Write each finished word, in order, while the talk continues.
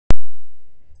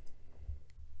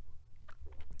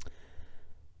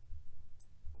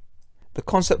The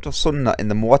concept of Sunnah in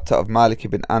the Muwatta of Malik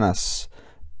ibn Anas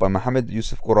by Mohammed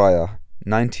Yusuf Guraya,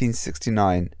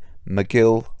 1969,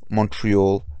 Mcgill,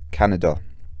 Montreal, Canada.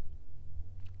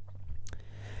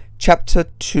 Chapter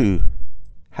 2.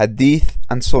 Hadith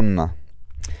and Sunnah.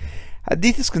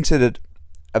 Hadith is considered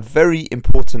a very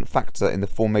important factor in the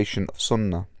formation of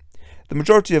Sunnah. The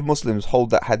majority of Muslims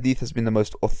hold that Hadith has been the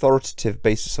most authoritative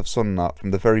basis of Sunnah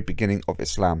from the very beginning of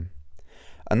Islam.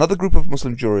 Another group of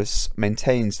Muslim jurists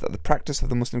maintains that the practice of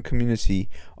the Muslim community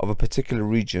of a particular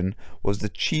region was the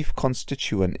chief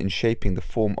constituent in shaping the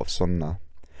form of Sunnah.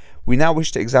 We now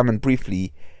wish to examine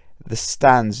briefly the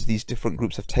stands these different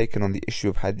groups have taken on the issue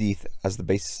of Hadith as the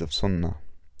basis of Sunnah.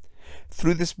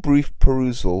 Through this brief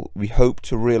perusal, we hope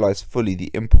to realize fully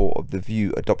the import of the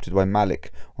view adopted by Malik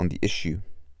on the issue.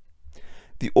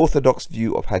 The orthodox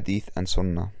view of Hadith and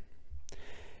Sunnah.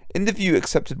 In the view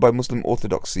accepted by Muslim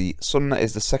orthodoxy, Sunnah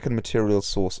is the second material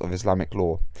source of Islamic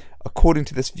law. According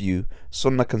to this view,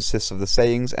 Sunnah consists of the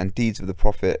sayings and deeds of the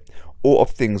Prophet, or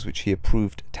of things which he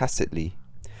approved tacitly.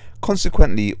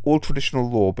 Consequently, all traditional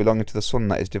law belonging to the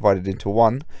Sunnah is divided into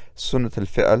 1. Sunnat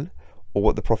al-Fi'l, or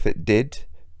what the Prophet did;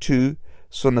 2.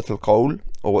 Sunnat al-Qawl,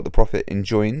 or what the Prophet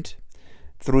enjoined;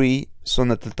 3.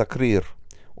 Sunnat al-Takrir,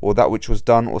 or that which was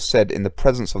done or said in the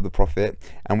presence of the Prophet,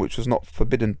 and which was not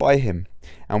forbidden by him,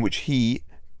 and which he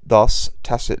thus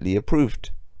tacitly approved.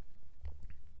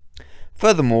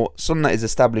 Furthermore, Sunnah is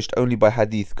established only by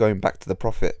Hadith going back to the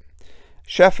Prophet.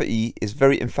 Shafi'i is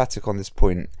very emphatic on this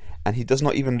point, and he does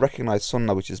not even recognize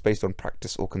Sunnah which is based on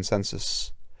practice or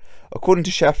consensus. According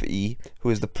to Shafi'i, who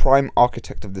is the prime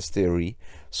architect of this theory,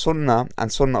 Sunnah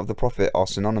and Sunnah of the Prophet are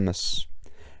synonymous.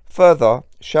 Further,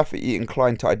 Shafi'i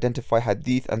inclined to identify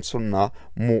Hadith and Sunnah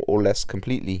more or less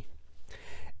completely.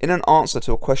 In an answer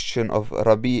to a question of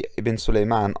Rabi' ibn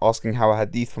Sulaiman asking how a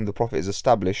Hadith from the Prophet is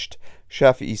established,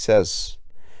 Shafi'i says,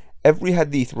 "Every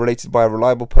Hadith related by a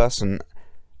reliable person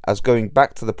as going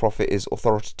back to the Prophet is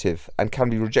authoritative, and can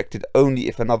be rejected only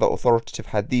if another authoritative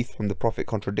Hadith from the Prophet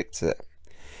contradicts it.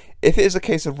 If it is a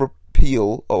case of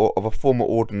repeal or of a former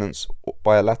ordinance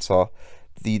by a latter,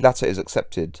 the latter is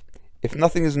accepted. If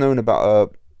nothing is known about a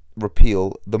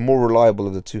repeal, the more reliable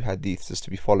of the two hadiths is to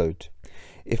be followed.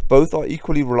 If both are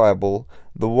equally reliable,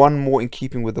 the one more in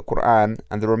keeping with the Qur'an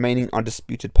and the remaining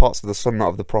undisputed parts of the Sunnah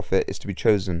of the Prophet is to be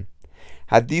chosen.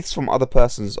 Hadiths from other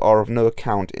persons are of no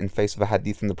account in face of a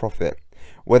hadith from the Prophet,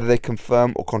 whether they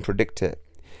confirm or contradict it.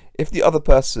 If the other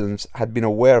persons had been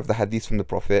aware of the hadith from the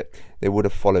Prophet, they would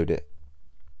have followed it."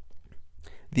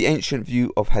 The ancient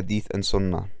view of Hadith and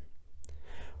Sunnah.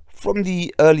 From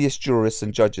the earliest jurists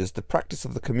and judges, the practice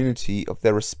of the community of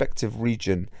their respective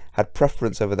region had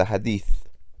preference over the Hadith.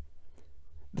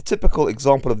 The typical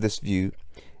example of this view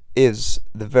is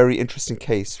the very interesting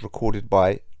case recorded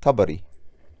by Tabari.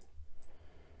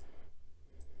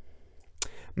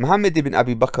 Muhammad ibn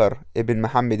Abi Bakr ibn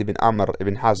Muhammad ibn Amr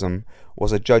ibn Hazm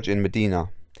was a judge in Medina,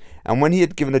 and when he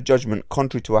had given a judgment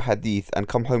contrary to a Hadith and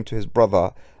come home to his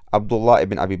brother Abdullah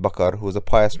ibn Abi Bakr, who was a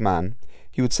pious man,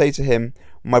 he would say to him,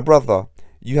 "My brother,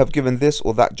 you have given this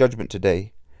or that judgment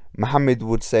today." Muhammad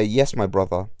would say, "Yes, my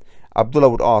brother." Abdullah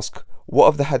would ask, "What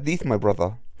of the Hadith, my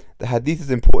brother? The Hadith is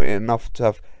important enough to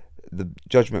have the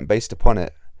judgment based upon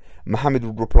it." Muhammad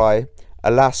would reply,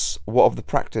 "Alas, what of the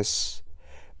practice?"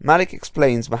 Malik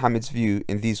explains Muhammad's view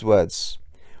in these words: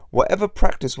 "Whatever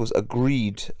practice was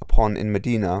agreed upon in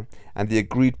Medina, and the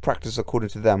agreed practice according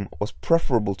to them, was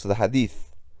preferable to the Hadith."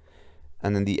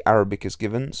 And then the Arabic is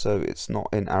given, so it's not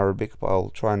in Arabic, but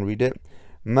I'll try and read it.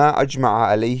 "ما أجمع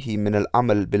عليه من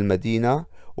العمل بالمدينة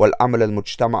والعمل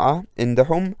المجتمع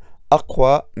عندهم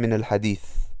أقوى من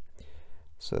الحديث."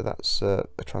 So that's a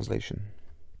translation.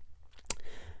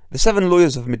 The 7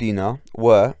 lawyers of Medina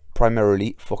were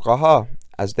primarily fuqaha,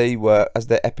 as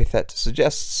their epithet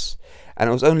suggests, and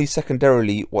it was only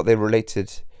secondarily what they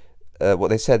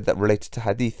said that related to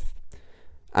Hadith,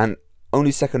 and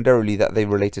only secondarily that they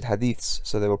related hadiths,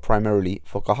 so they were primarily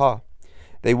fuqaha.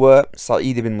 They were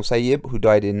Sa'id ibn Musayyib, who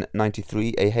died in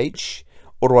 93 AH,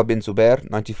 Urwa bin Zubair,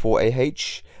 94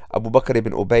 AH, Abu Bakr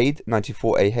ibn Ubaid,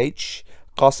 94 AH,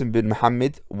 Qasim bin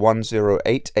Muhammad,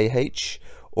 108 AH,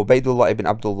 Ubaidullah ibn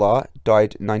Abdullah,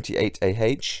 died 98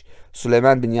 AH,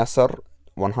 Sulaiman bin Yasar,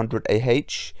 100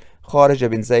 AH, Kharija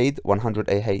bin Zayd, 100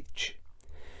 AH.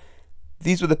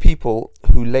 These were the people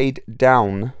who laid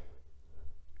down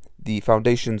the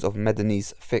foundations of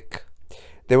Madani's fiqh.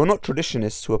 They were not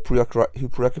traditionists who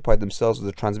preoccupied themselves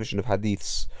with the transmission of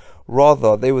hadiths.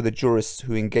 Rather, they were the jurists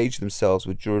who engaged themselves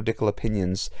with juridical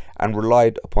opinions and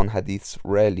relied upon hadiths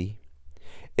rarely.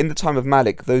 In the time of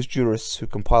Malik, those jurists who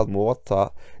compiled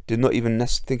Muwatta did not even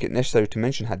think it necessary to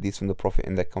mention hadiths from the Prophet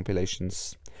in their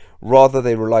compilations. Rather,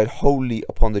 they relied wholly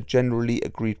upon the generally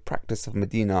agreed practice of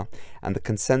Medina and the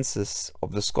consensus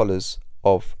of the scholars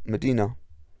of Medina.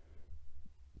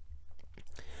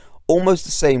 Almost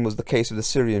the same was the case with the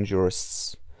Syrian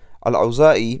jurists.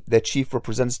 Al-Awza'i, their chief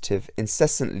representative,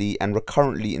 incessantly and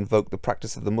recurrently invoked the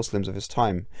practice of the Muslims of his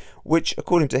time, which,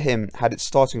 according to him, had its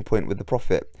starting point with the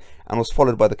Prophet, and was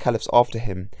followed by the caliphs after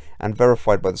him, and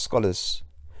verified by the scholars.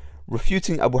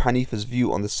 Refuting Abu Hanifa's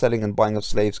view on the selling and buying of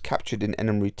slaves captured in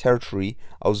enemy territory,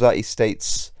 Awza'i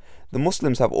states, "The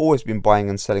Muslims have always been buying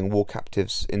and selling war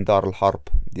captives in Dar al-Harb,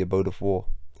 the abode of war."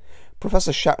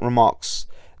 Professor Shat remarks,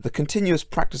 "The continuous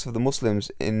practice of the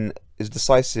Muslims is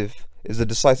the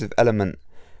decisive element.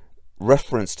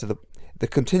 Reference to the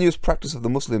continuous practice of the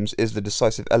Muslims is the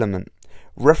decisive element.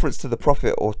 Reference to the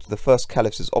Prophet or to the first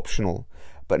caliphs is optional,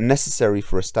 but necessary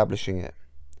for establishing it."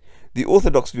 The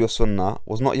orthodox view of Sunnah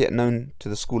was not yet known to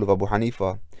the school of Abu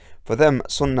Hanifa. For them,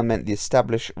 Sunnah meant the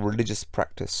established religious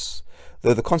practice,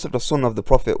 though the concept of Sunnah of the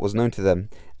Prophet was known to them,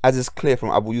 as is clear from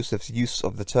Abu Yusuf's use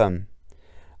of the term.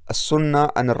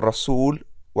 "As-Sunnah an al-Rasul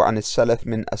wa an al-Salaf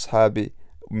min ashabi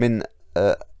min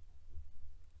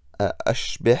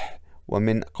ashbih wa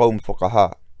min qawm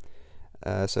fuqaha."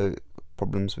 So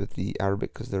problems with the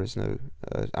Arabic because there is no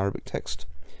Arabic text.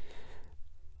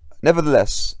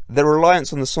 Nevertheless, their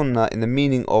reliance on the Sunnah in the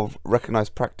meaning of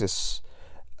recognized practice,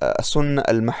 Sunnah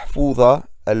al-Mahfudha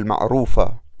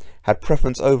al-Ma'rufa, had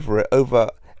preference over it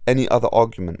over any other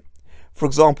argument. For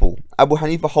example, Abu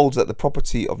Hanifa holds that the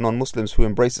property of non-Muslims who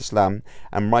embrace Islam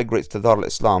and migrates to Dar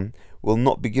al-Islam will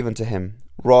not be given to him.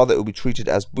 Rather, it will be treated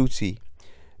as booty,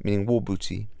 meaning war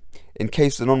booty, in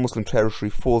case the non-Muslim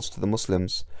territory falls to the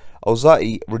Muslims.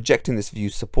 Awza'i, rejecting this view,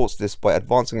 supports this by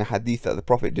advancing a hadith that the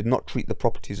Prophet did not treat the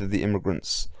properties of the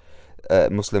immigrants,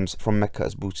 Muslims from Mecca,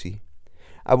 as booty.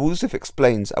 Abu Yusuf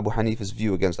explains Abu Hanifa's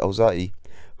view against Awza'i,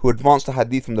 who advanced a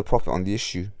hadith from the Prophet on the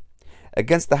issue.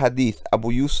 Against the hadith,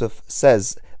 Abu Yusuf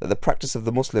says that the practice of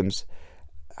the Muslims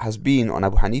has been on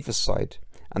Abu Hanifa's side,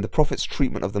 and the Prophet's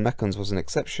treatment of the Meccans was an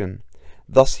exception.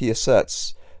 Thus he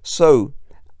asserts, so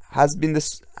has been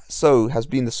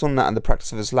the Sunnah and the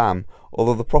practice of Islam,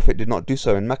 although the Prophet did not do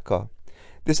so in Mecca.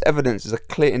 This evidence is a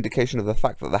clear indication of the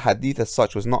fact that the hadith as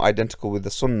such was not identical with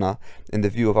the Sunnah in the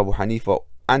view of Abu Hanifa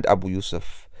and Abu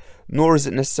Yusuf, nor is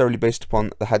it necessarily based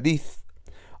upon the hadith.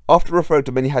 After referring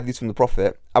to many hadiths from the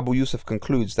Prophet, Abu Yusuf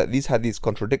concludes that these hadiths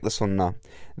contradict the Sunnah,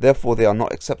 therefore they are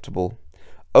not acceptable.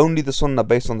 Only the Sunnah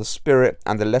based on the spirit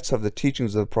and the letter of the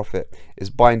teachings of the Prophet is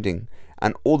binding,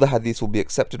 and all the hadiths will be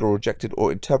accepted or rejected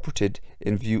or interpreted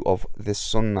in view of this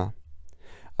Sunnah.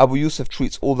 Abu Yusuf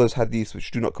treats all those hadiths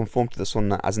which do not conform to the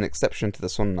Sunnah as an exception to the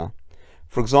Sunnah.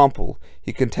 For example,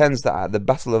 he contends that at the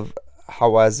Battle of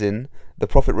Hawazin, the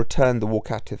Prophet returned the war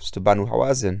captives to Banu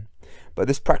Hawazin, but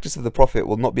this practice of the Prophet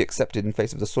will not be accepted in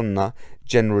face of the Sunnah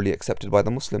generally accepted by the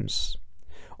Muslims.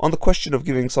 On the question of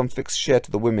giving some fixed share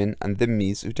to the women and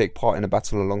dhimmis who take part in a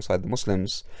battle alongside the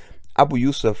Muslims, Abu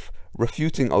Yusuf,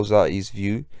 refuting Awza'i's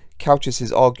view, couches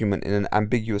his argument in an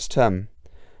ambiguous term.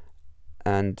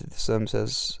 And the term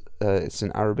says it's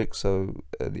in Arabic, so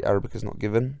the Arabic is not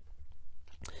given.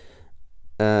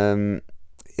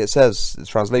 It says, the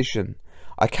translation,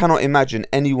 "I cannot imagine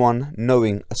anyone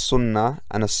knowing a Sunnah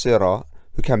and a Sirah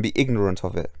who can be ignorant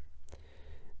of it."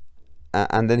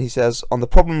 And then he says, on the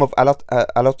problem of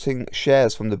allotting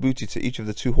shares from the booty to each of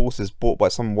the two horses bought by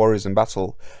some warriors in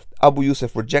battle, Abu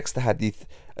Yusuf rejects the hadith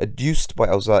adduced by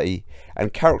Awza'i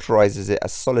and characterizes it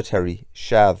as solitary,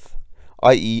 shadh,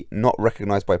 i.e. not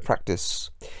recognized by practice.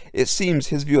 It seems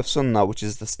his view of Sunnah, which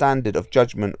is the standard of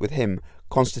judgment with him,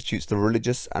 constitutes the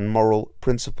religious and moral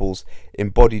principles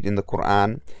embodied in the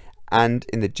Qur'an and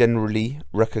in the generally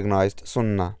recognized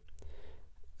Sunnah.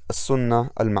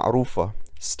 As-Sunnah al-Ma'rufa.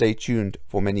 Stay tuned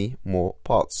for many more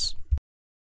parts.